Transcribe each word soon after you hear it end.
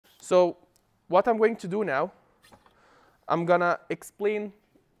So what I'm going to do now, I'm going to explain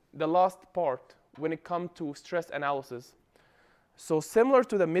the last part when it comes to stress analysis. So similar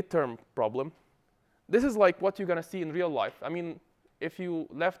to the midterm problem, this is like what you're going to see in real life. I mean, if you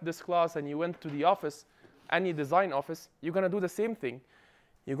left this class and you went to the office, any design office, you're going to do the same thing.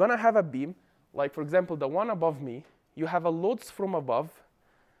 You're going to have a beam, like for example, the one above me. You have a loads from above.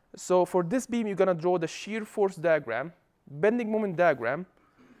 So for this beam, you're going to draw the shear force diagram, bending moment diagram,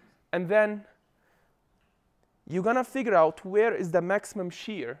 and then you're going to figure out where is the maximum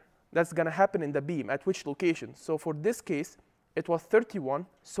shear that's going to happen in the beam, at which location. So for this case, it was 31,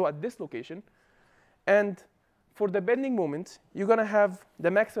 so at this location. And for the bending moment, you're going to have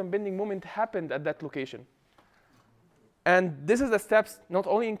the maximum bending moment happened at that location. And this is the steps not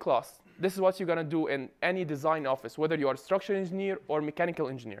only in class. This is what you're going to do in any design office, whether you are a structural engineer or mechanical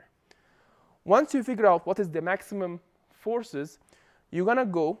engineer. Once you figure out what is the maximum forces, you're going to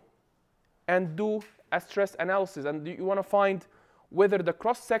go and do a stress analysis. And you want to find whether the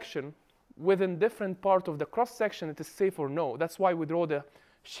cross-section within different part of the cross-section it is safe or no. That's why we draw the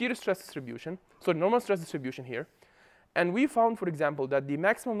shear stress distribution, so normal stress distribution here. And we found, for example, that the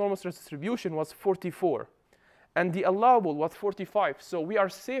maximum normal stress distribution was 44. And the allowable was 45. So we are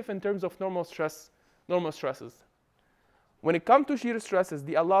safe in terms of normal stresses. When it comes to shear stresses,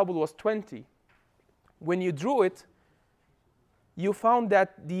 the allowable was 20. When you drew it, you found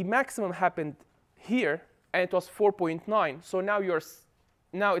that the maximum happened here, and it was 4.9. So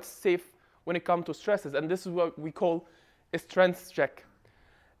now it's safe when it comes to stresses. And this is what we call a strength check.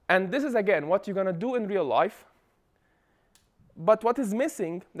 And this is, again, what you're going to do in real life. But what is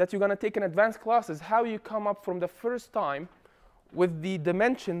missing that you're going to take in advanced classes, how you come up from the first time with the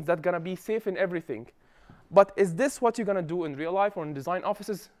dimensions that are going to be safe in everything. But is this what you're going to do in real life or in design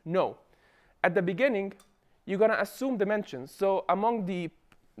offices? No. At the beginning, you're going to assume dimensions. So among the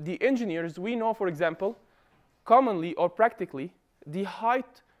engineers, we know, for example, commonly or practically, the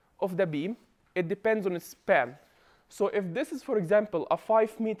height of the beam, it depends on its span. So if this is, for example, a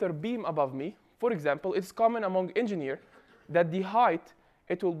 5-meter beam above me, for example, it's common among engineers that the height,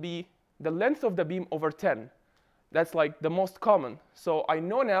 it will be the length of the beam over 10. That's like the most common. So I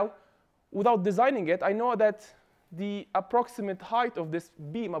know now, without designing it, I know that the approximate height of this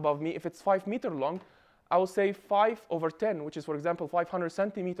beam above me, if it's 5 meters long, I will say 5 over 10, which is, for example, 500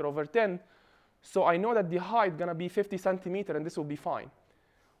 centimeters over 10. So I know that the height is going to be 50 centimeters, and this will be fine.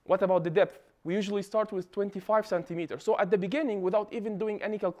 What about the depth? We usually start with 25 centimeters. So at the beginning, without even doing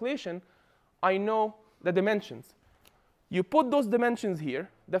any calculation, I know the dimensions. You put those dimensions here,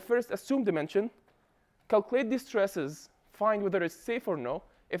 the first assumed dimension, calculate the stresses, find whether it's safe or no.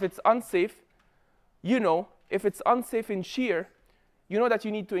 If it's unsafe, you know. If it's unsafe in shear, you know that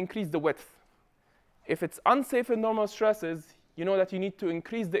you need to increase the width. If it's unsafe in normal stresses, you know that you need to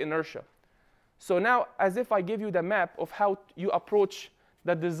increase the inertia. So now, as if I give you the map of how you approach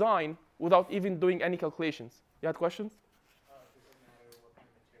the design without even doing any calculations. You had questions? Does it matter what kind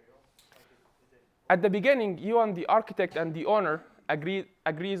of material? Like At the beginning, you and the architect and the owner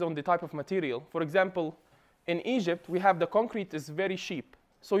agrees on the type of material. For example, in Egypt, we have the concrete is very cheap.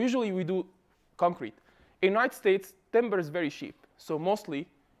 So usually we do concrete. In the United States, timber is very cheap. So mostly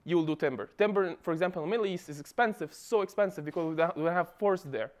you will do timber. Timber, for example, in the Middle East is expensive, so expensive because we don't have forests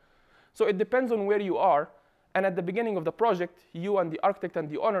there. So it depends on where you are. And at the beginning of the project, you and the architect and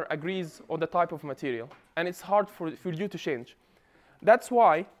the owner agrees on the type of material. And it's hard for you to change. That's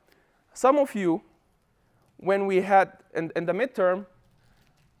why some of you, when we had in the midterm,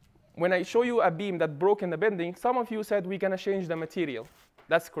 when I show you a beam that broke in the bending, some of you said we're going to change the material.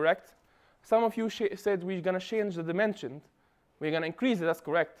 That's correct. Some of you said we're going to change the dimension. We're going to increase it. That's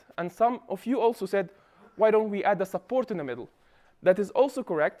correct. And some of you also said, why don't we add a support in the middle? That is also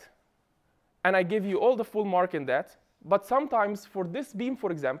correct. And I give you all the full mark in that. But sometimes for this beam,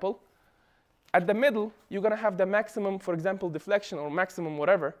 for example, at the middle, you're going to have the maximum, for example, deflection or maximum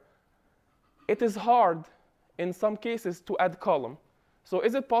whatever. It is hard in some cases to add column. So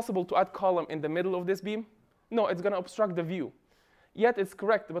is it possible to add column in the middle of this beam? No, it's going to obstruct the view. Yet it's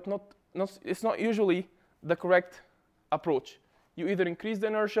correct, but it's not usually the correct approach. You either increase the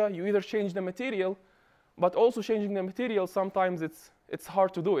inertia, you either change the material, but also changing the material, sometimes it's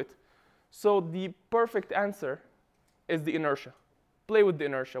hard to do it. So the perfect answer is the inertia. Play with the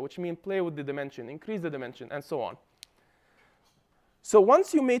inertia, which means play with the dimension, increase the dimension, and so on. So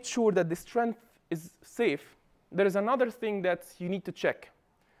once you made sure that the strength is safe, there is another thing that you need to check,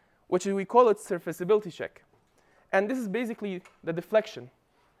 which we call it surfaceability check. And this is basically the deflection.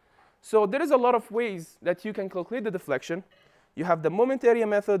 So there is a lot of ways that you can calculate the deflection. You have the moment area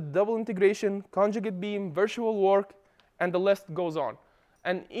method, double integration, conjugate beam, virtual work, and the list goes on.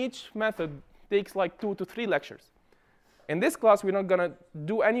 and each method takes like 2 to 3 lectures. In this class, we're not going to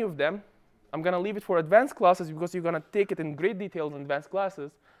do any of them. I'm going to leave it for advanced classes because you're going to take it in great detail in advanced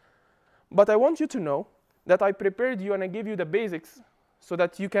classes. But I want you to know that I prepared you and I gave you the basics so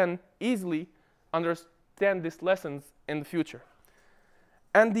that you can easily understand these lessons in the future.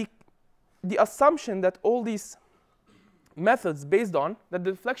 And the assumption that all these methods based on that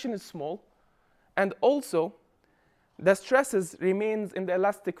the deflection is small and also the stresses remains in the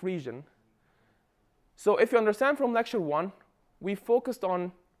elastic region. So if you understand from lecture 1, we focused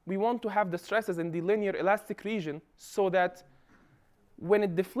on, we want to have the stresses in the linear elastic region so that when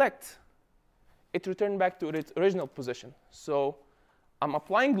it deflects, it returns back to its original position. So I'm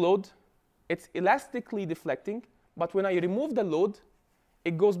applying load, it's elastically deflecting, but when I remove the load,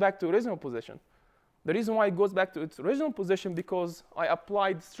 it goes back to original position. The reason why it goes back to its original position because I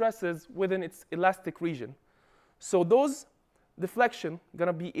applied stresses within its elastic region. So those deflection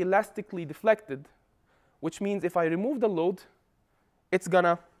gonna be elastically deflected, which means if I remove the load, it's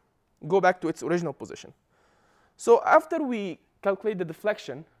gonna go back to its original position. So after we calculate the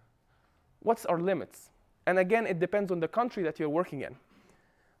deflection, what's our limits? And again, it depends on the country that you're working in.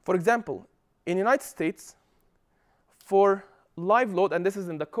 For example, in the United States, for live load, and this is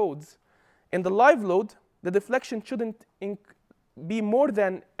in the codes, in the live load, the deflection shouldn't be more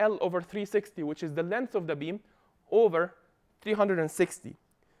than L over 360, which is the length of the beam, over 360.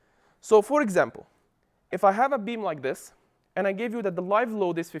 So for example, if I have a beam like this, and I gave you that the live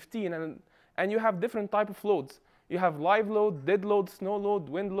load is 15, and you have different type of loads. You have live load, dead load, snow load,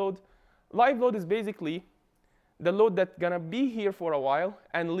 wind load. Live load is basically the load that's gonna be here for a while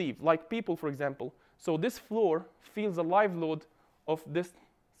and leave, like people, for example. So this floor feels a live load of this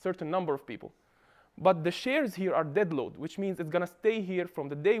certain number of people. But the shares here are dead load, which means it's gonna stay here from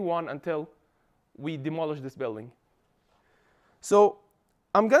the day 1 until we demolish this building. So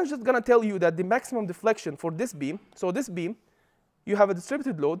I'm just gonna tell you that the maximum deflection for this beam, so this beam, you have a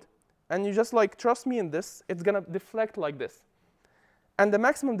distributed load, and you just like trust me in this, it's gonna deflect like this. And the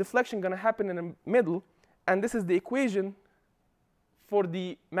maximum deflection gonna happen in the middle, and this is the equation for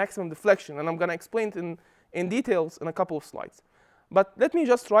the maximum deflection, and I'm gonna explain it in details in a couple of slides. But let me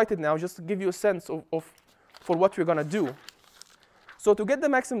just write it now, just to give you a sense for what we're gonna do. So to get the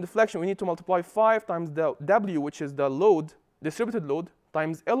maximum deflection, we need to multiply 5 times the W, which is the load, distributed load,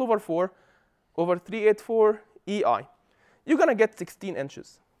 times L over 4 over 384 EI. You're gonna get 16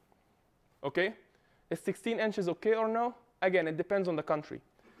 inches, okay? Is 16 inches okay or no? Again, it depends on the country.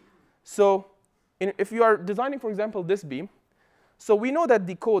 So if you are designing, for example, this beam, so we know that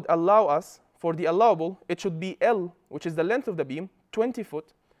the code allow us, for the allowable, it should be L, which is the length of the beam, 20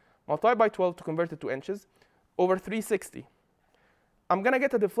 foot, multiplied by 12 to convert it to inches, over 360. I'm gonna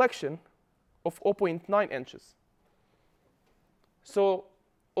get a deflection of 0.9 inches. So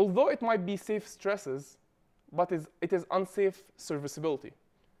although it might be safe stresses, but it is unsafe serviceability.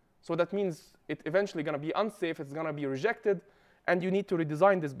 So that means it's eventually going to be unsafe, it's going to be rejected, and you need to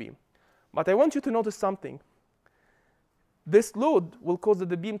redesign this beam. But I want you to notice something. This load will cause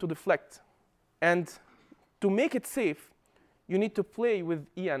the beam to deflect. And to make it safe, you need to play with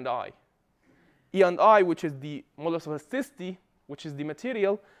E and I. E and I, which is the modulus of elasticity, which is the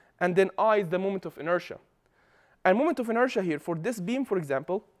material, and then I is the moment of inertia. And moment of inertia here, for this beam, for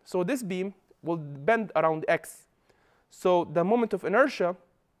example, so this beam will bend around x. So the moment of inertia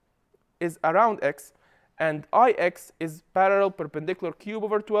is around x, and Ix is parallel perpendicular cube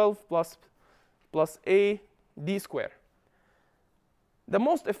over 12 plus a d square. The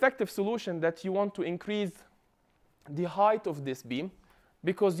most effective solution that you want to increase the height of this beam,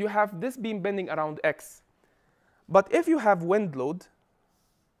 because you have this beam bending around x. But if you have wind load,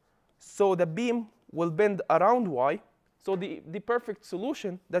 so the beam will bend around y. So the perfect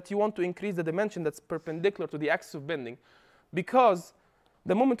solution that you want to increase the dimension that's perpendicular to the axis of bending, because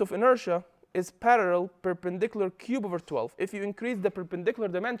the moment of inertia is parallel perpendicular cube over 12. If you increase the perpendicular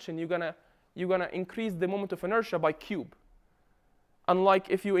dimension, you're gonna increase the moment of inertia by cube. Unlike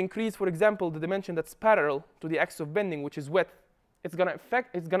if you increase, for example, the dimension that's parallel to the axis of bending, which is width, it's gonna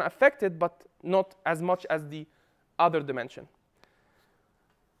affect it, but not as much as the other dimension.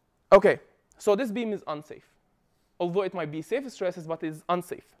 Okay. So this beam is unsafe, although it might be safe stresses, but it is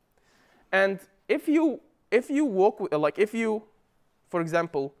unsafe. And if you walk with, like if you, for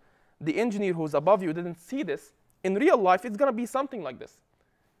example, the engineer who's above you didn't see this, in real life it's gonna be something like this.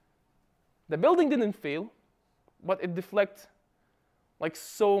 The building didn't fail, but it deflects like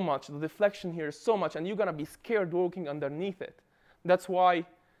so much. The deflection here is so much, and you're gonna be scared walking underneath it. That's why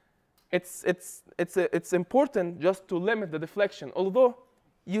it's important just to limit the deflection. Although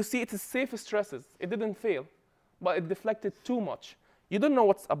you see it is safe stresses, it didn't fail, but it deflected too much. You don't know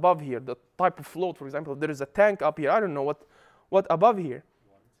what's above here, the type of float, for example. If there is a tank up here, I don't know what above here.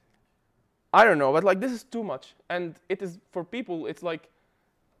 I don't know, but like this is too much. And it is, for people, it's like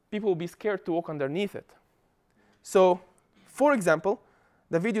people will be scared to walk underneath it. So, for example,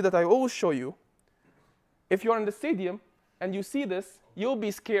 the video that I always show you, if you're in the stadium and you see this, you'll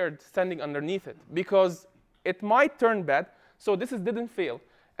be scared standing underneath it because it might turn bad. So this didn't fail.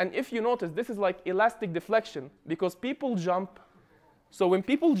 And if you notice, this is like elastic deflection because people jump. So when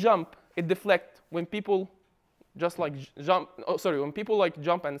people jump, it deflects. When people just like jump, when people like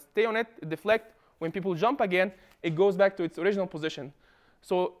jump and stay on it, it deflects. When people jump again, it goes back to its original position.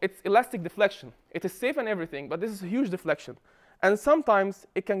 So it's elastic deflection. It is safe and everything, but this is a huge deflection. And sometimes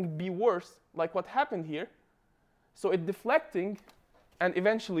it can be worse, like what happened here. So it's deflecting, and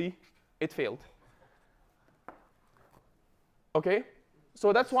eventually it failed. Okay?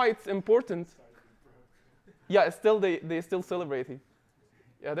 So that's why it's important. Yeah, it's still they still celebrating.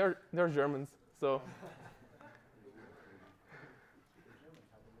 Yeah, they're Germans, so.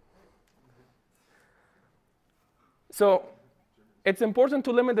 So it's important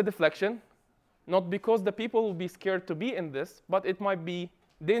to limit the deflection, not because the people will be scared to be in this, but it might be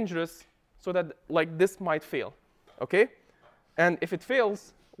dangerous so that like this might fail. Okay? And if it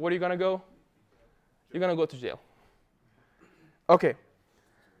fails, where are you going to go? You're going to go to jail. Okay.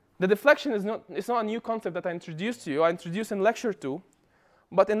 The deflection is not a new concept that I introduced to you. I introduced in lecture 2.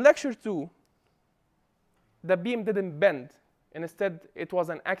 But in lecture 2, the beam didn't bend. Instead, it was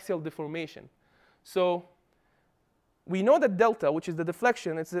an axial deformation. So we know that delta, which is the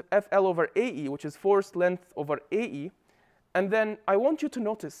deflection, it's FL over AE, which is force length over AE. And then I want you to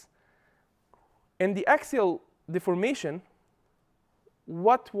notice, in the axial deformation,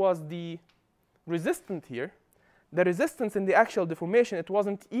 what was the resistance here? The resistance in the axial deformation, it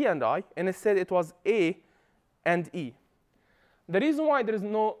wasn't E and I, and instead it was A and E. The reason why there is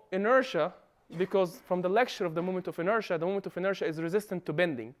no inertia, because from the lecture of the moment of inertia is resistant to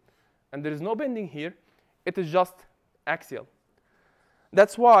bending. And there is no bending here. It is just axial.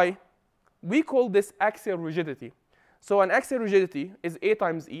 That's why we call this axial rigidity. So an axial rigidity is A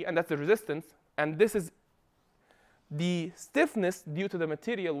times E, and that's the resistance. And this is the stiffness due to the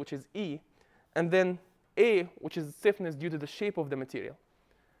material, which is E, and then A, which is stiffness due to the shape of the material.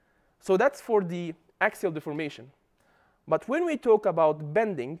 So that's for the axial deformation. But when we talk about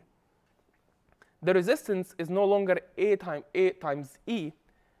bending, the resistance is no longer A times E.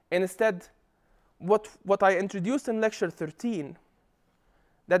 And instead, what I introduced in lecture 13,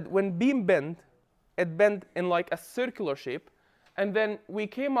 that when beam bend, it bend in like a circular shape. And then we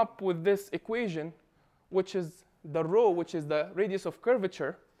came up with this equation, which is the rho, which is the radius of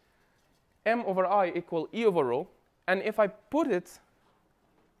curvature, m over I equal E over rho. And if I put it,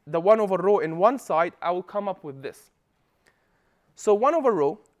 the 1 over rho in one side, I will come up with this. So 1 over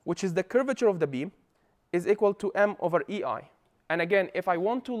rho, which is the curvature of the beam, is equal to m over EI. And again, if I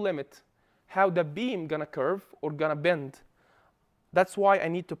want to limit how the beam gonna curve or gonna bend, that's why I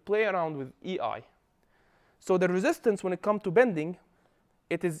need to play around with EI. So the resistance when it comes to bending,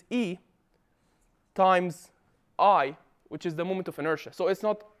 it is E times I, which is the moment of inertia. So it's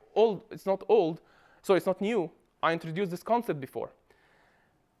not old, so it's not new. I introduced this concept before.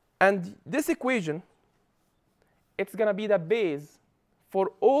 And this equation, it's going to be the base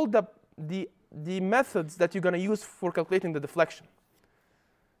for all the methods that you're going to use for calculating the deflection.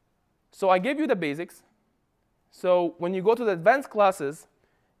 So I gave you the basics. So when you go to the advanced classes,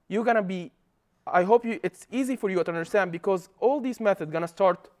 you're going to be, I hope it's easy for you to understand, because all these methods are going to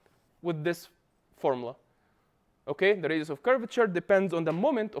start with this formula. Okay, the radius of curvature depends on the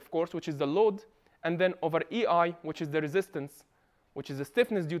moment, of course, which is the load, and then over EI, which is the resistance, which is the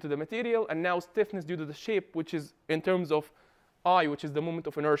stiffness due to the material, and now stiffness due to the shape, which is in terms of I, which is the moment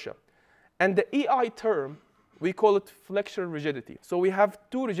of inertia. And the EI term, we call it flexure rigidity. So we have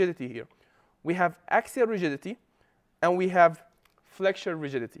two rigidity here. We have axial rigidity, and we have flexure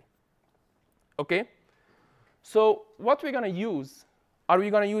rigidity. Okay? So what we're going to use, are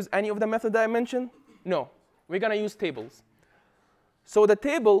we going to use any of the method that I mentioned? No. We're going to use tables. So the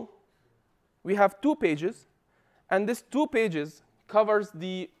table, we have 2 pages, and this 2 pages covers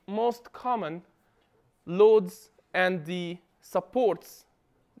the most common loads and the supports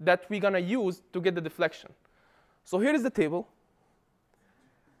that we're going to use to get the deflection. So here is the table.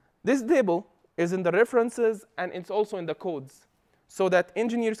 This table is in the references, and it's also in the codes, so that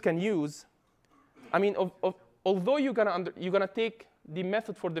engineers can use. I mean, although you're going to take the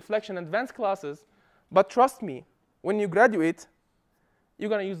method for deflection in advanced classes, but trust me, when you graduate, you're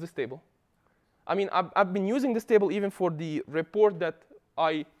going to use this table. I mean, I've been using this table even for the report that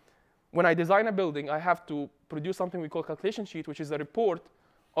when I design a building, I have to produce something we call calculation sheet, which is a report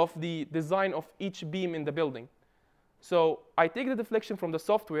of the design of each beam in the building. So I take the deflection from the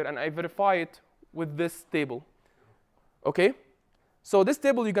software and I verify it with this table. Okay? So this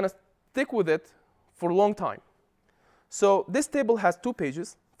table, you're going to stick with it for a long time. So this table has 2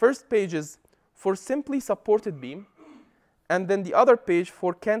 pages. First page is for simply supported beam, and then the other page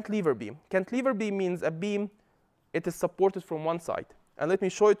for cantilever beam. Cantilever beam means a beam, it is supported from one side. And let me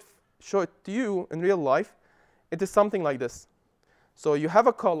show it to you in real life. It is something like this. So you have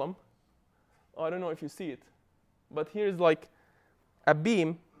a column. I don't know if you see it, but here's like a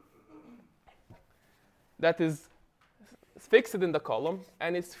beam that is fixed in the column,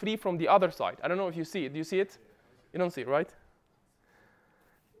 and it's free from the other side. I don't know if you see it. Do you see it? You don't see it, right?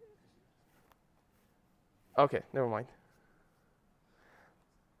 OK, never mind.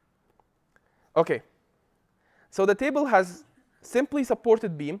 OK. So the table has simply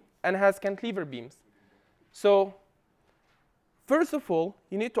supported beam and has cantilever beams. So first of all,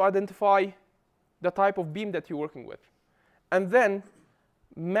 you need to identify the type of beam that you're working with, and then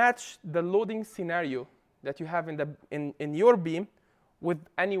match the loading scenario that you have in your beam with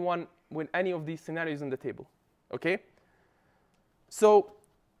any of these scenarios in the table. Okay? So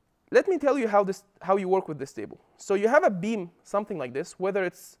let me tell you how you work with this table. So you have a beam, something like this, whether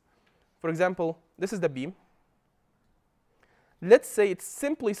it's, for example, this is the beam. Let's say it's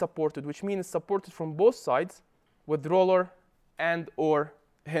simply supported, which means supported from both sides with roller and or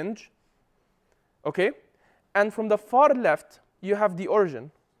hinge. Okay? And from the far left, you have the origin.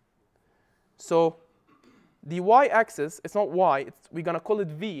 So the y-axis, it's not y, we're going to call it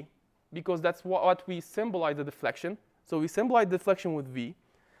v, because that's what we symbolize the deflection. So we symbolize deflection with v.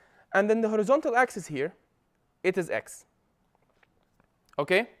 And then the horizontal axis here, it is x.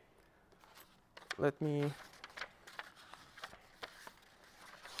 OK? Let me.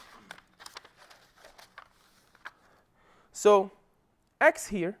 So x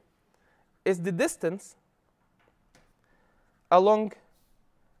here is the distance along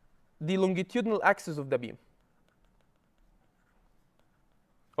the longitudinal axis of the beam.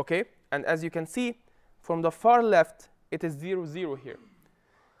 OK? And as you can see, from the far left, it is 0, 0 here.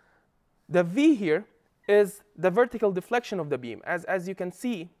 The v here is the vertical deflection of the beam. As you can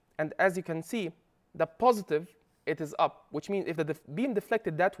see, the positive, it is up, which means if the beam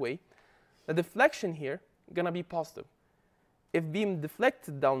deflected that way, the deflection here is going to be positive. If beam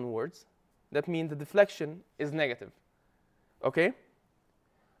deflected downwards, that means the deflection is negative. OK?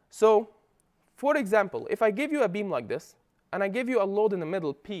 So for example, if I give you a beam like this, and I give you a load in the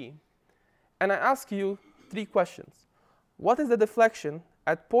middle, P, and I ask you 3 questions. What is the deflection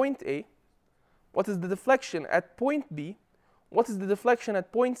at point A? What is the deflection at point B? What is the deflection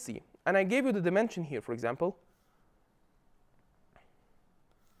at point C? And I gave you the dimension here, for example.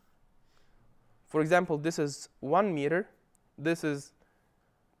 For example, this is 1 meter. This is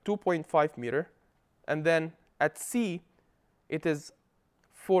 2.5 meter. And then at C, it is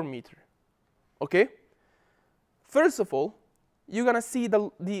 4 meter. OK? First of all, you're going to see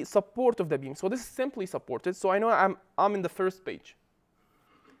the support of the beam. So this is simply supported. So I know I'm in the first page.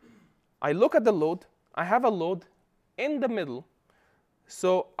 I look at the load. I have a load in the middle.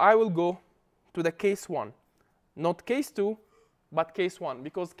 So I will go to the case 1. Not case 2, but case 1.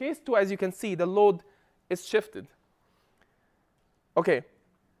 Because case 2, as you can see, the load is shifted. OK.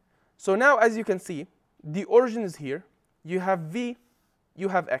 So now, as you can see, the origin is here. You have V. You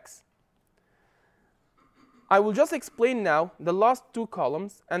have X. I will just explain now the last 2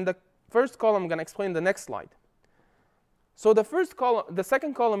 columns. And the first column I'm going to explain in the next slide. So the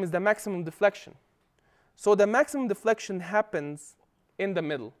second column is the maximum deflection. So the maximum deflection happens in the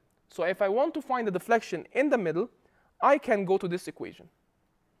middle. So if I want to find the deflection in the middle, I can go to this equation.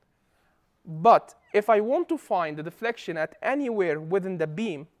 But if I want to find the deflection at anywhere within the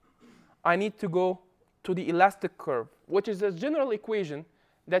beam, I need to go to the elastic curve, which is a general equation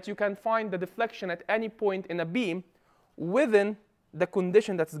that you can find the deflection at any point in a beam within the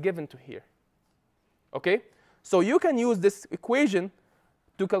condition that's given to here. OK? So you can use this equation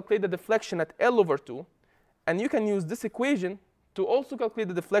to calculate the deflection at L/2. And you can use this equation to also calculate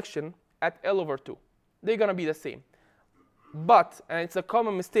the deflection at L/2. They're going to be the same. But, and it's a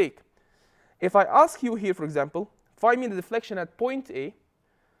common mistake, if I ask you here, for example, find me the deflection at point A.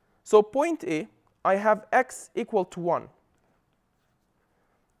 So point A, I have x equal to 1.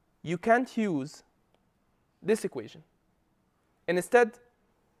 You can't use this equation. And instead,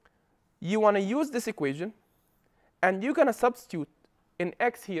 you want to use this equation, and you're going to substitute in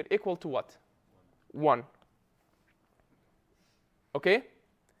x here equal to what? 1. OK?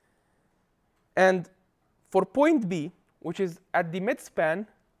 And for point B, which is at the midspan,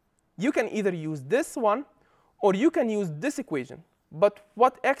 you can either use this one, Or you can use this equation. But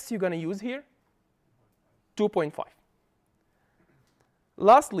what x you're going to use here? 2.5.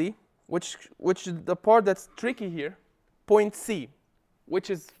 Lastly, which is the part that's tricky here, point C, which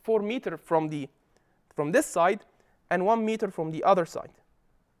is 4 meters from this side and 1 meter from the other side.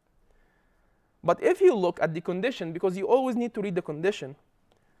 But if you look at the condition, because you always need to read the condition,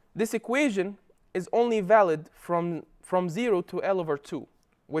 this equation is only valid from 0 to L over 2,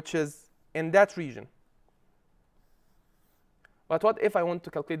 which is in that region. But what if I want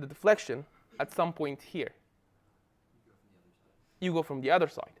to calculate the deflection at some point here? You go from the other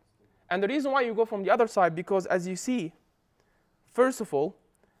side. And the reason why you go from the other side, because as you see, first of all,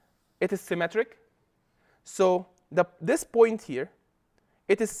 it is symmetric. So this point here,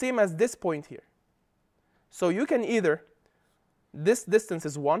 it is same as this point here. So you can either, this distance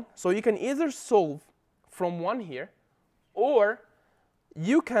is 1, so you can either solve from 1 here, or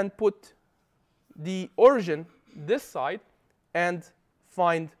you can put the origin this side and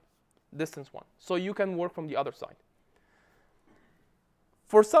find distance 1. So you can work from the other side.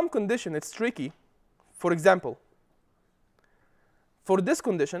 For some condition, it's tricky. For example, for this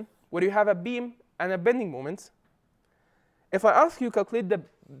condition, where you have a beam and a bending moment, if I ask you to calculate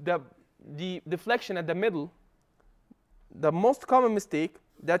the deflection at the middle, the most common mistake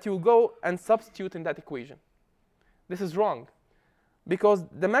that you'll go and substitute in that equation. This is wrong, because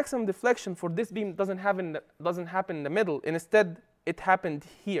the maximum deflection for this beam doesn't happen in the middle. Instead, it happened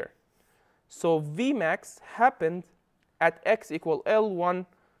here. So Vmax happened at x equal L1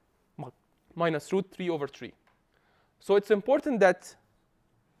 minus √3 over 3. So it's important that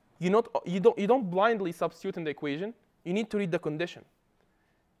you don't blindly substitute in the equation. You need to read the condition.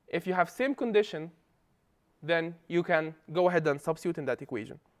 If you have same condition, then you can go ahead and substitute in that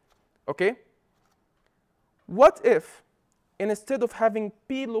equation. Okay? What if instead of having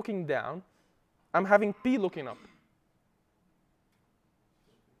P looking down, I'm having P looking up?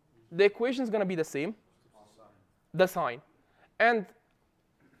 The equation is going to be the same. The sign. And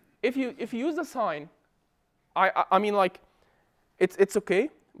if you use the sign, I mean, like, it's okay,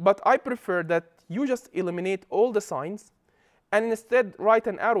 but I prefer that you just eliminate all the signs and instead write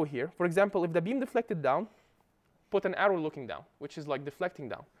an arrow here. For example, if the beam deflected down, put an arrow looking down, which is like deflecting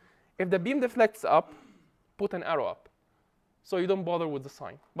down. If the beam deflects up, put an arrow up. So you don't bother with the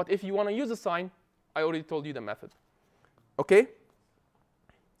sign. But if you want to use a sign, I already told you the method. Okay?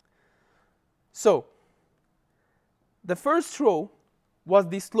 So the first row was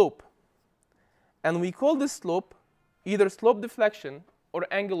the slope. And we call this slope either slope deflection or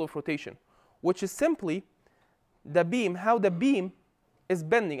angle of rotation, which is simply the beam, how the beam is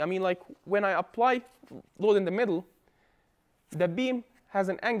bending. I mean, like, when I apply load in the middle, the beam has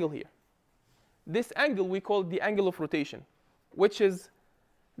an angle here. This angle we call the angle of rotation, which is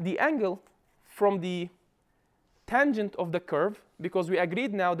the angle from the tangent of the curve, because we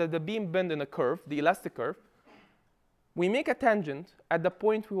agreed now that the beam bend in a curve, the elastic curve. We make a tangent at the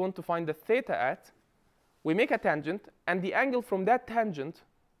point we want to find the theta at. We make a tangent, and the angle from that tangent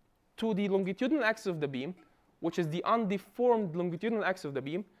to the longitudinal axis of the beam, which is the undeformed longitudinal axis of the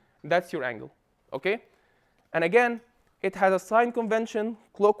beam, that's your angle. Okay? And again, it has a sign convention,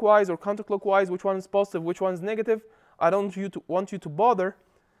 clockwise or counterclockwise, which one is positive, which one is negative. I don't want you to bother.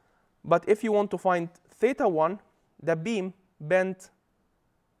 But if you want to find theta 1, the beam bent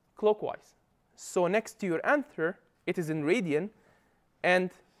clockwise. So next to your answer, it is in radian,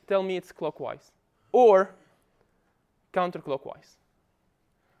 and tell me it's clockwise or counterclockwise.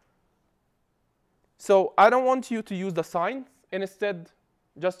 So I don't want you to use the sign. Instead,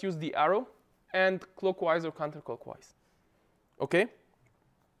 just use the arrow and clockwise or counterclockwise. Okay?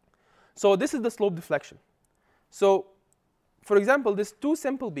 So this is the slope deflection. So for example, these two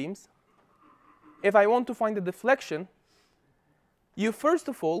simple beams, if I want to find the deflection, you first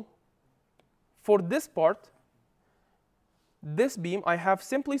of all, for this part, this beam, I have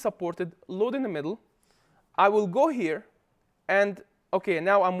simply supported load in the middle. I will go here, and OK,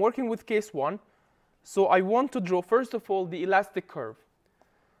 now I'm working with case 1. So I want to draw, first of all, the elastic curve.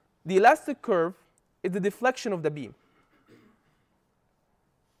 The elastic curve is the deflection of the beam.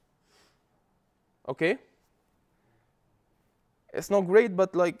 OK? It's not great,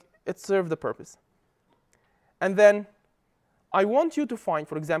 but like it served the purpose. And then I want you to find,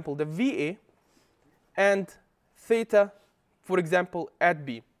 for example, the VA and theta, for example, at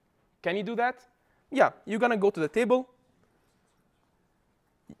B. Can you do that? Yeah, you're going to go to the table.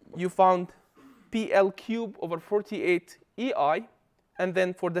 You found PL cubed over 48 EI. And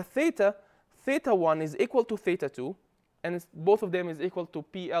then for the theta, theta 1 is equal to theta 2. And both of them is equal to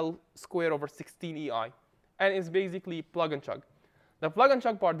PL squared over 16 EI. And it's basically plug and chug. The plug and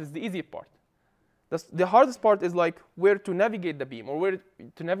chug part is the easy part. The hardest part is like where to navigate the beam or where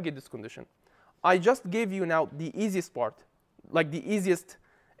to navigate this condition. I just gave you now the easiest part, like the easiest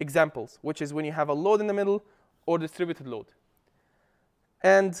examples, which is when you have a load in the middle or distributed load.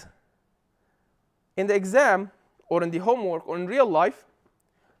 And in the exam or in the homework or in real life,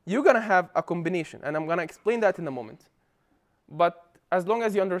 you're going to have a combination, and I'm going to explain that in a moment. But as long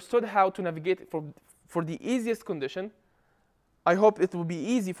as you understood how to navigate for the easiest condition, I hope it will be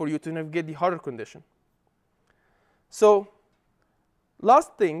easy for you to navigate the harder condition. So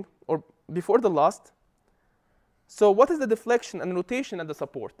last thing, or before the last, so what is the deflection and rotation at the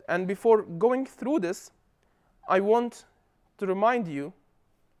support? And before going through this, I want to remind you,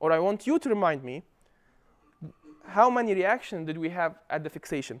 or I want you to remind me, how many reactions did we have at the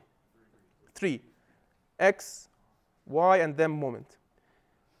fixation? 3. X, Y, and then moment.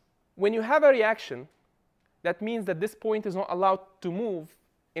 When you have a reaction, that means that this point is not allowed to move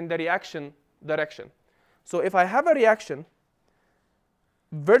in the reaction direction. So if I have a reaction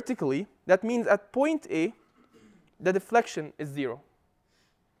vertically, that means at point A, the deflection is 0.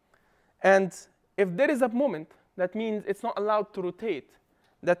 And if there is a moment, that means it's not allowed to rotate.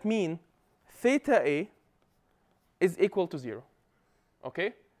 That means theta A is equal to 0.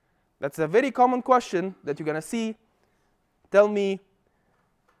 Okay? That's a very common question that you're going to see. Tell me,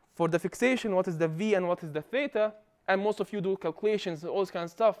 for the fixation, what is the V and what is the theta? And most of you do calculations, all this kind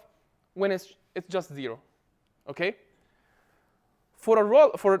of stuff, when it's just 0. Okay? For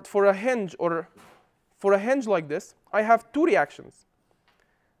a hinge or for a hinge like this, I have 2 reactions.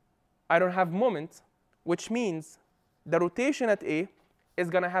 I don't have moment, which means the rotation at A is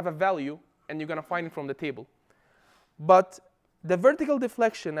going to have a value, and you're going to find it from the table. But the vertical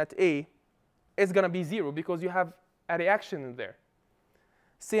deflection at A is going to be 0 because you have a reaction in there.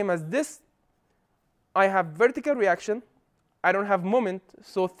 Same as this, I have vertical reaction. I don't have moment,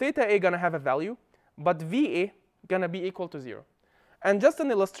 so theta A going to have a value, but VA going to be equal to 0. And just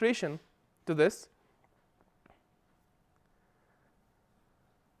an illustration to this.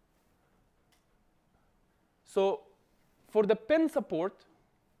 So for the pin support,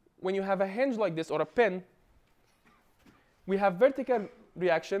 when you have a hinge like this or a pin, we have vertical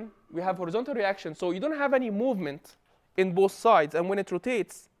reaction, we have horizontal reaction, so you don't have any movement in both sides, and when it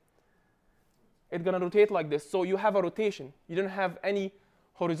rotates, it's going to rotate like this. So you have a rotation. You don't have any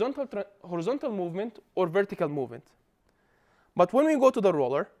horizontal movement or vertical movement. But when we go to the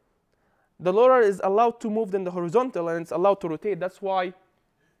roller is allowed to move in the horizontal, and it's allowed to rotate. That's why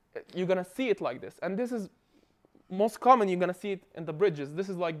you're going to see it like this. And this is most common. You're going to see it in the bridges. This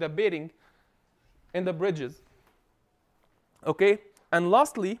is like the bearing in the bridges. Okay? And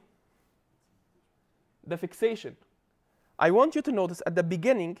lastly, the fixation. I want you to notice at the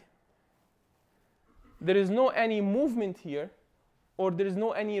beginning, there is no any movement here, or there is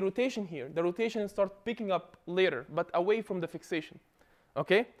no any rotation here. The rotation starts picking up later, but away from the fixation.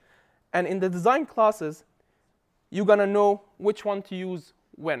 Okay? And in the design classes, you're going to know which one to use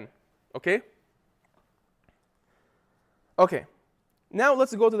when. Okay? Okay. Now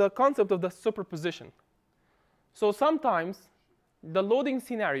let's go to the concept of the superposition. So sometimes the loading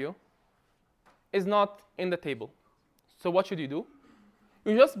scenario is not in the table. So what should you do?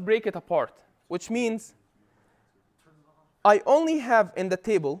 You just break it apart, which means I only have in the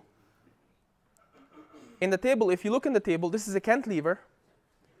table, if you look in the table, this is a cantilever.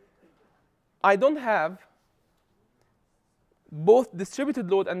 I don't have both distributed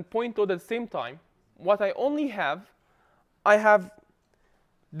load and point load at the same time. What I only have, I have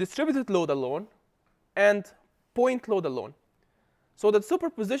distributed load alone and point load alone. So the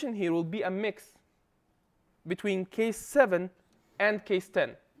superposition here will be a mix between case 7 and case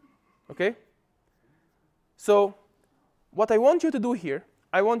 10. Okay? So what I want you to do here,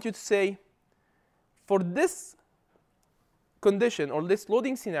 I want you to say, for this condition or this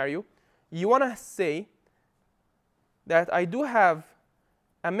loading scenario, you want to say that I do have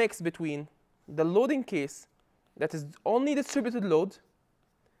a mix between the loading case that is only distributed load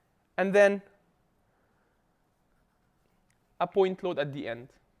and then a point load at the end.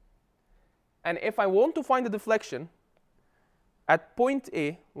 And if I want to find the deflection at point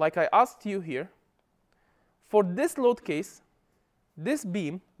A, like I asked you here, for this load case, this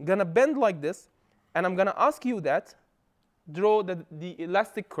beam gonna bend like this, and I'm gonna ask you that, draw the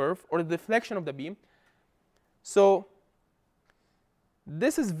elastic curve or the deflection of the beam. So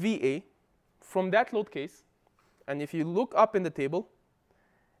this is VA from that load case, and if you look up in the table,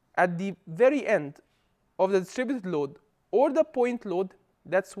 at the very end of the distributed load or the point load,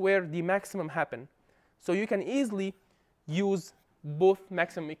 that's where the maximum happen. So you can easily use both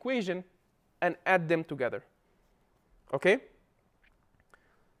maximum equation and add them together. Okay?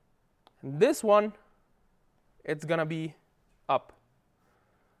 This one it's going to be up.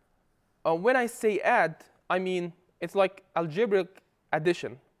 When I say add, I mean it's like algebraic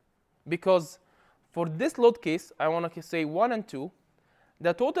addition, because for this load case, I want to say 1 and 2,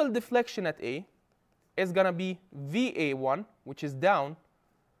 the total deflection at A is going to be VA1, which is down,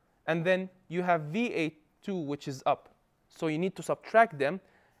 and then you have VA2, which is up. So you need to subtract them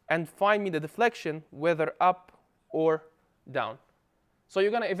and find me the deflection, whether up or down. So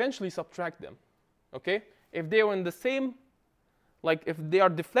you're going to eventually subtract them. Okay? If they are in the same, like if they are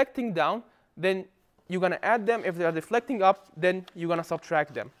deflecting down, then you're going to add them. If they are deflecting up, then you're going to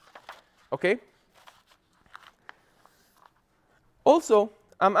subtract them. Okay? Also,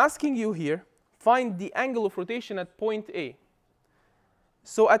 I'm asking you here, find the angle of rotation at point A.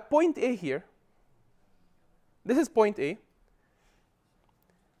 So at point A here, this is point A.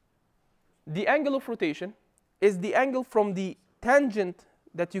 The angle of rotation is the angle from the tangent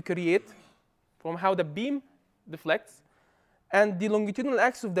that you create, from how the beam deflects, and the longitudinal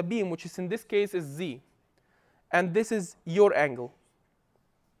axis of the beam, which is in this case is Z. And this is your angle.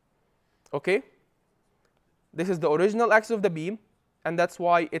 Okay? This is the original axis of the beam, and that's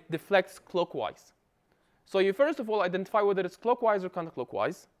why it deflects clockwise. So you first of all identify whether it's clockwise or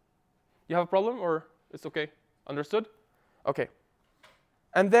counterclockwise. You have a problem, or it's okay? Understood? Okay.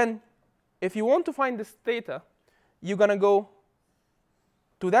 And then if you want to find this theta, you're going to go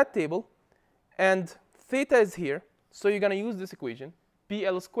to that table, and theta is here. So you're going to use this equation,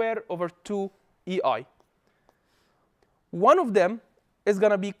 PL squared over 2 EI. One of them is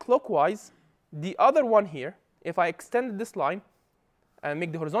going to be clockwise. The other one here, if I extend this line and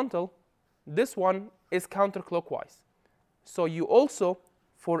make the horizontal, this one is counterclockwise. So you also,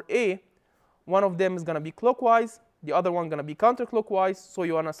 for A, one of them is going to be clockwise, the other one going to be counterclockwise, so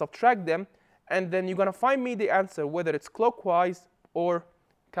you want to subtract them, and then you're going to find me the answer, whether it's clockwise or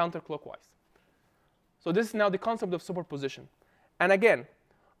counterclockwise. So this is now the concept of superposition. And again,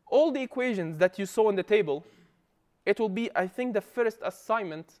 all the equations that you saw in the table, it will be, I think, the first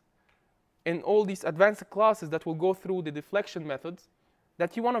assignment in all these advanced classes that will go through the deflection methods,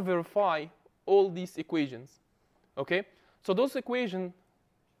 that you want to verify all these equations. Okay? So those equations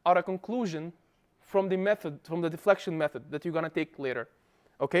are a conclusion from the method, from the deflection method that you're going to take later.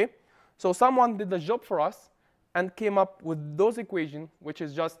 Okay? So someone did the job for us and came up with those equations, which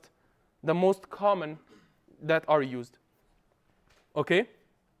is just the most common that are used. Okay?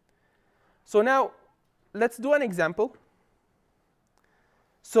 So now let's do an example.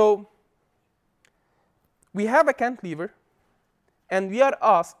 So we have a cantilever, and we are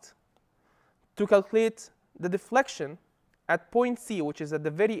asked to calculate the deflection at point C, which is at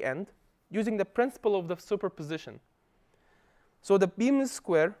the very end, using the principle of the superposition. So the beam is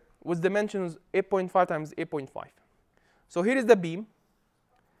square with dimensions 8.5 times 8.5. So here is the beam.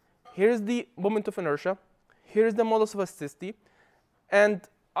 Here is the moment of inertia. Here is the modulus of elasticity. And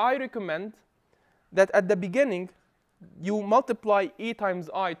I recommend that at the beginning, you multiply E times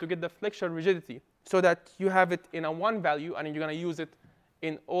I to get the flexural rigidity, so that you have it in a one value, and you're going to use it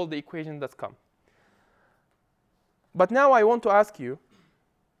in all the equations that come. But now I want to ask you,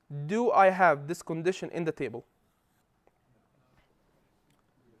 do I have this condition in the table?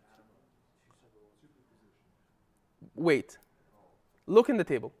 Wait. Look in the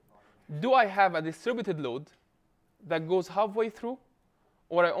table. Do I have a distributed load that goes halfway through,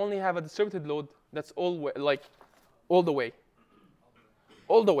 or I only have a distributed load that's all the way?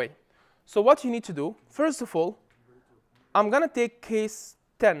 All the way. So what you need to do, first of all, I'm going to take case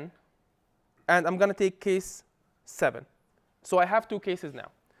 10, and I'm going to take case 7. So I have two cases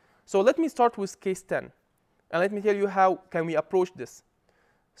now. So let me start with case 10, and let me tell you how can we approach this.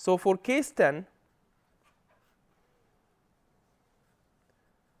 So for case 10,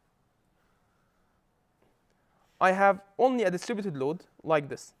 I have only a distributed load like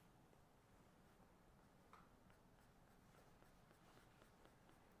this.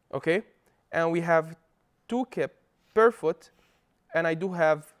 Okay? And we have 2 kip per foot, and I do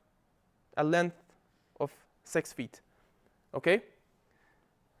have a length of 6 feet. Okay?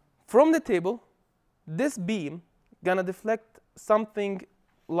 From the table, this beam gonna deflect something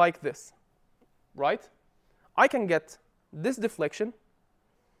like this, right? I can get this deflection,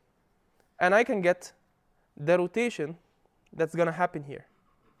 and I can get the rotation that's gonna happen here.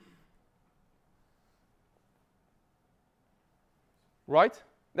 Right?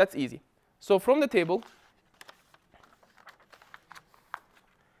 That's easy. So from the table,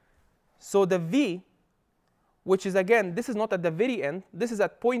 so the V, which is again, this is not at the very end, this is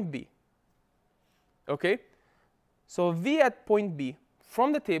at point B. Okay? So V at point B,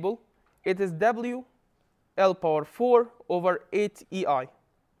 from the table, it is W L power 4 over 8 EI.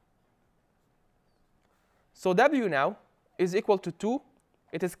 So W now is equal to 2.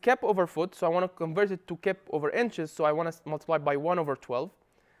 It is kep over foot, so I want to convert it to kep over inches, so I want to multiply by 1 over 12.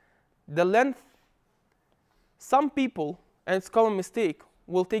 The length, some people, and it's a common mistake,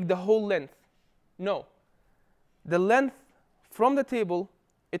 will take the whole length. No. The length from the table,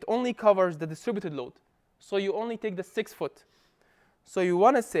 it only covers the distributed load. So you only take the 6 foot. So you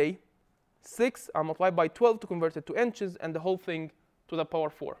want to say 6, I multiply by 12 to convert it to inches, and the whole thing to the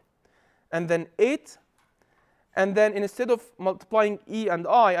power 4. And then 8. And then instead of multiplying E and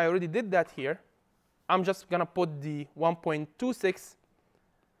I already did that here. I'm just going to put the 1.26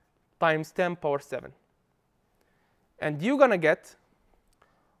 times 10 power 7. And you're going to get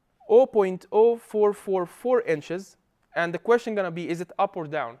 0.0444 inches. And the question going to be, is it up or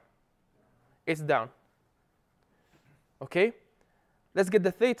down? It's down. OK? Let's get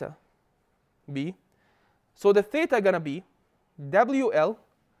the theta, B. So the theta going to be WL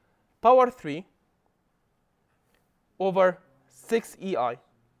power 3 over 6 EI.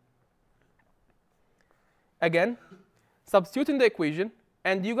 Again, substitute in the equation,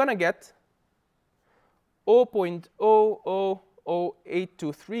 and you're going to get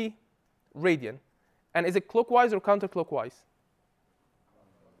 0.000823 radian. And is it clockwise or counterclockwise?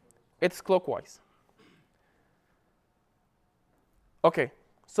 It's clockwise. OK,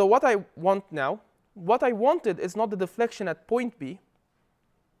 so what I want now, what I wanted is not the deflection at point B.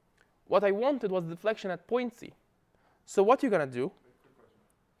 What I wanted was the deflection at point C. So what you're going to do,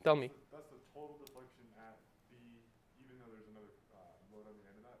 tell me. So that's the total deflection at B, even though there's another load on the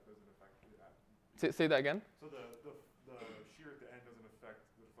end of that, doesn't affect it at B. Say that again. So the shear at the end doesn't affect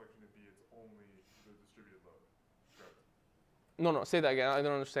the deflection at B, it's only the distributed load, correct? No, say that again. I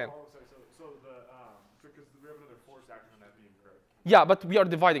don't understand. Oh, sorry, so because we have another force action on that beam, correct? Yeah, but we are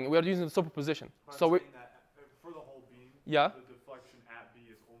dividing. We are using the superposition. But So I'm we, saying that for the whole beam, yeah, the deflection at B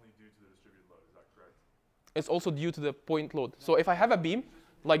is only due to the distributed load, is that correct? it's also due to the point load. So if I have a beam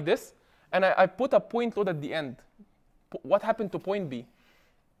like this, and I put a point load at the end, what happened to point B?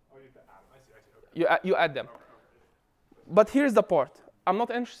 Oh, you have to add them. I see, okay. You add them. Okay. But here's the part. I'm not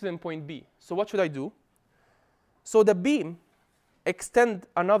interested in point B. So what should I do? So the beam extend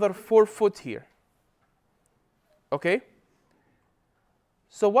another 4 foot here. OK?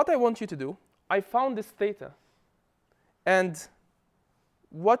 So what I want you to do, I found this theta. And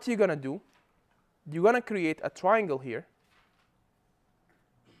what you're going to do, you're going to create a triangle here.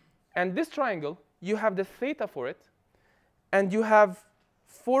 And this triangle, you have the theta for it. And you have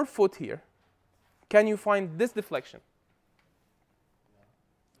 4 foot here. Can you find this deflection?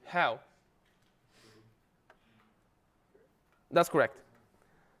 How? That's correct.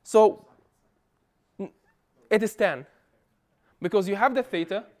 So it is tan. Because you have the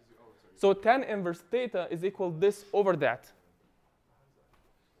theta. So tan inverse theta is equal this over that.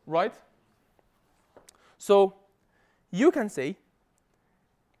 Right? So you can say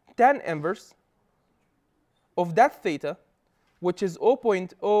tan inverse of that theta, which is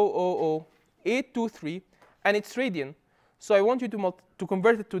 0.000823, and it's radian. So I want you to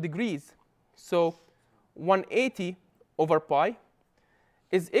convert it to degrees. So 180 over pi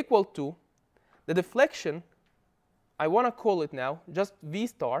is equal to the deflection. I want to call it now just V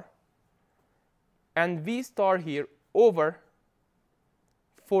star, and V star here over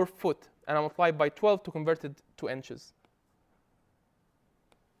 4 foot, and I multiply by 12 to convert it to inches.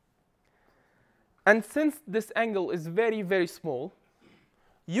 And since this angle is very, very small,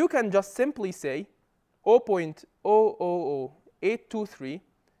 you can just simply say 0.000823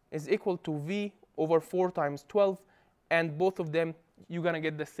 is equal to V over 4 times 12, and both of them, you're going to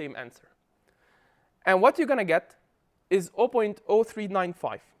get the same answer. And what you're going to get is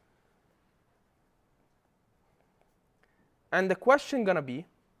 0.0395. And the question going to be,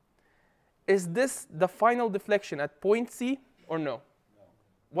 is this the final deflection at point C or no? No.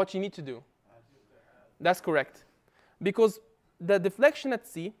 What you need to do? That's correct. Because the deflection at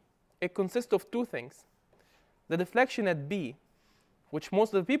C, it consists of 2 things. The deflection at B, which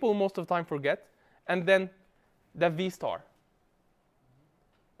most of the people most of the time forget, and then the V star.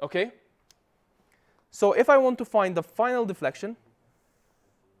 OK? So if I want to find the final deflection,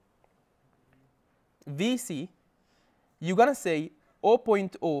 VC, you're going to say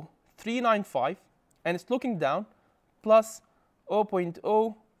 0.0395, and it's looking down, plus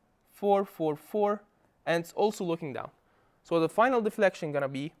 0.0444, and it's also looking down. So the final deflection is going to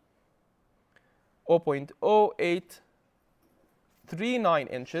be 0.0839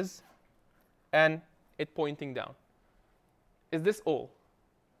 inches, and it pointing down. Is this all?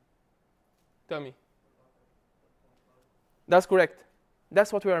 Tell me. That's correct.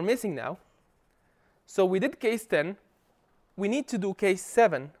 That's what we are missing now. So we did case 10. We need to do case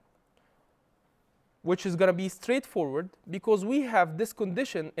 7, which is going to be straightforward because we have this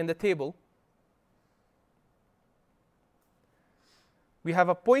condition in the table. We have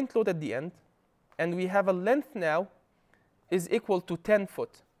a point load at the end, and we have a length now is equal to 10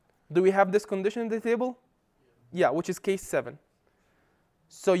 foot. Do we have this condition in the table? Yeah, which is case 7.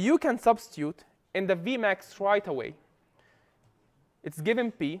 So you can substitute in the Vmax right away. It's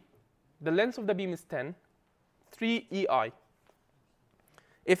given P. The length of the beam is 10, 3 EI.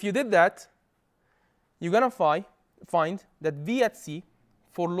 If you did that, you're going to find that V at C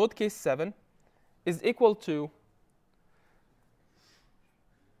for load case 7 is equal to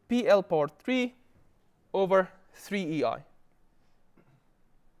PL power 3 over 3 EI.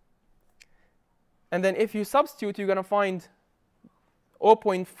 And then if you substitute, you're going to find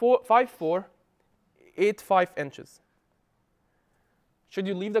 0.5485 inches. Should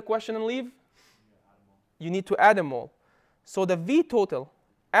you leave the question and leave? You need to add them all. So the V total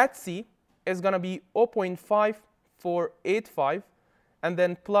at C is going to be 0.5485, and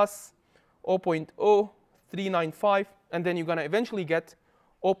then plus 0.0395, and then you're going to eventually get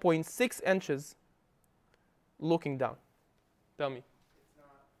 0.6 inches looking down. Tell me. It's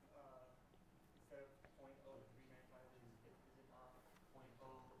not, instead of 0.0395, is it 0.0839?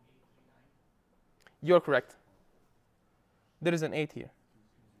 You're correct. There is an 8 here.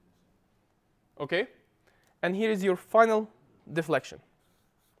 OK? And here is your final deflection.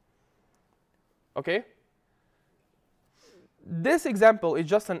 OK? This example is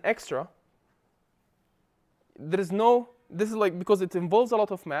just an extra. There is no, this is like, because it involves a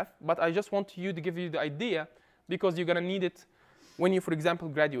lot of math, but I just want you to give you the idea because you're going to need it when you, for example,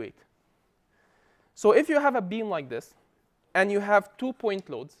 graduate. So if you have a beam like this, and you have 2 point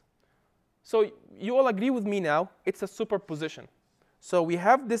loads, so you all agree with me now, it's a superposition. So we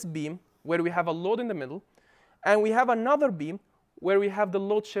have this beam where we have a load in the middle, and we have another beam where we have the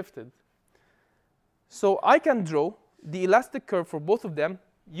load shifted. So I can draw the elastic curve for both of them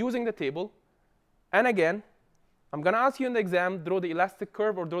using the table. And again, I'm going to ask you in the exam, draw the elastic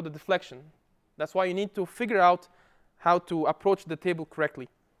curve or draw the deflection. That's why you need to figure out how to approach the table correctly,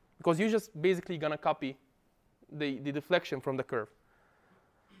 because you're just basically going to copy the deflection from the curve.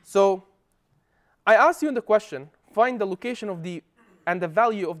 So I asked you in the question, find the location of and the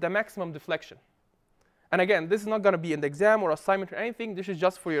value of the maximum deflection. And again, this is not going to be in the exam or assignment or anything. This is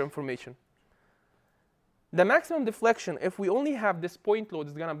just for your information. The maximum deflection, if we only have this point load,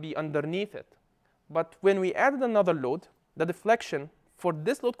 is going to be underneath it. But when we added another load, the deflection for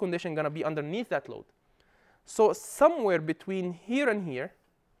this load condition is going to be underneath that load. So somewhere between here and here,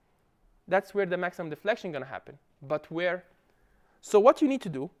 that's where the maximum deflection is going to happen. But where? So what you need to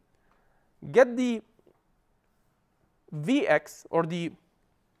do, get the Vx, or the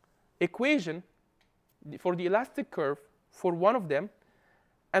equation for the elastic curve for one of them,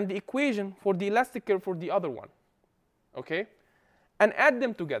 and the equation for the elastic curve for the other one, okay? And add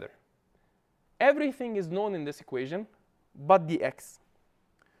them together. Everything is known in this equation but the x.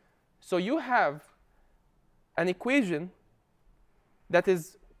 So you have an equation that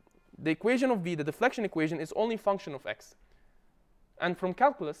is the equation of V, the deflection equation, is only function of x. And from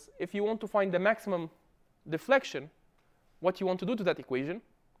calculus, if you want to find the maximum deflection, what you want to do to that equation,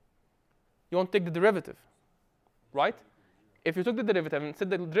 you want to take the derivative, right? If you took the derivative and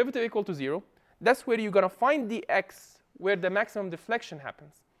set the derivative equal to 0, that's where you're going to find the x where the maximum deflection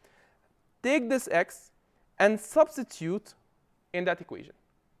happens. Take this x and substitute in that equation.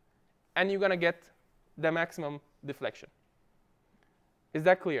 And you're going to get the maximum deflection. Is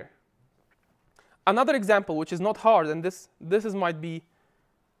that clear? Another example, which is not hard, and this might be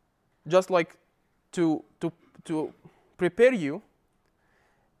just like to prepare you.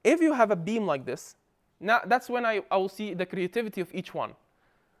 If you have a beam like this, now that's when I will see the creativity of each one.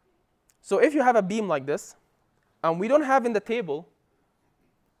 So if you have a beam like this, and we don't have in the table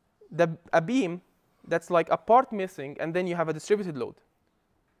a beam that's like a part missing, and then you have a distributed load.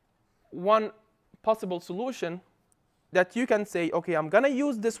 One possible solution that you can say, OK, I'm going to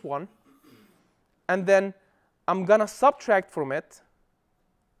use this one, and then I'm going to subtract from it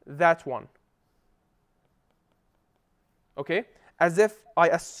that one. OK? As if I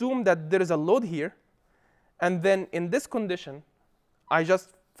assume that there is a load here, and then in this condition, I just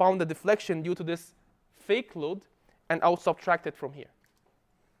found the deflection due to this fake load, and I'll subtract it from here.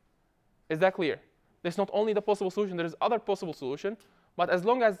 Is that clear? There's not only the possible solution, there is other possible solution. But as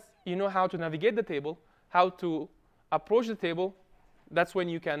long as you know how to navigate the table, how to approach the table, that's when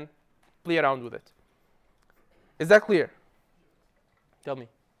you can play around with it. Is that clear? Tell me.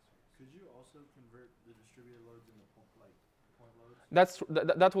 Could you also convert the distributed loads into point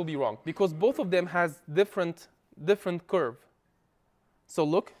loads? That will be wrong, because both of them has different curve. So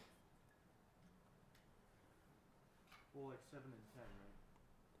look.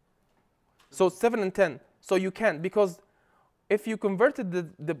 So 7 and 10. So you can't, because if you converted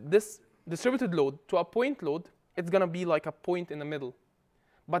this distributed load to a point load, it's going to be like a point in the middle.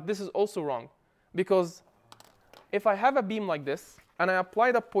 But this is also wrong, because if I have a beam like this and I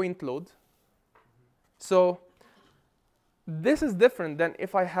applied a point load, so this is different than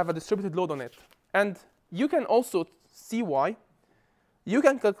if I have a distributed load on it. And you can also see why. You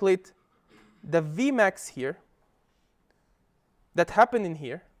can calculate the Vmax here that happened in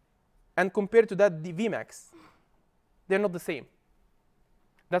here and compare to that the Vmax. They're not the same.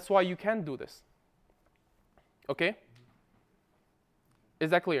 That's why you can't do this. Okay?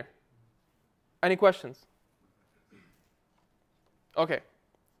 Is that clear? Any questions? Okay.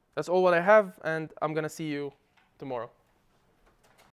 That's all what I have, and I'm going to see you tomorrow.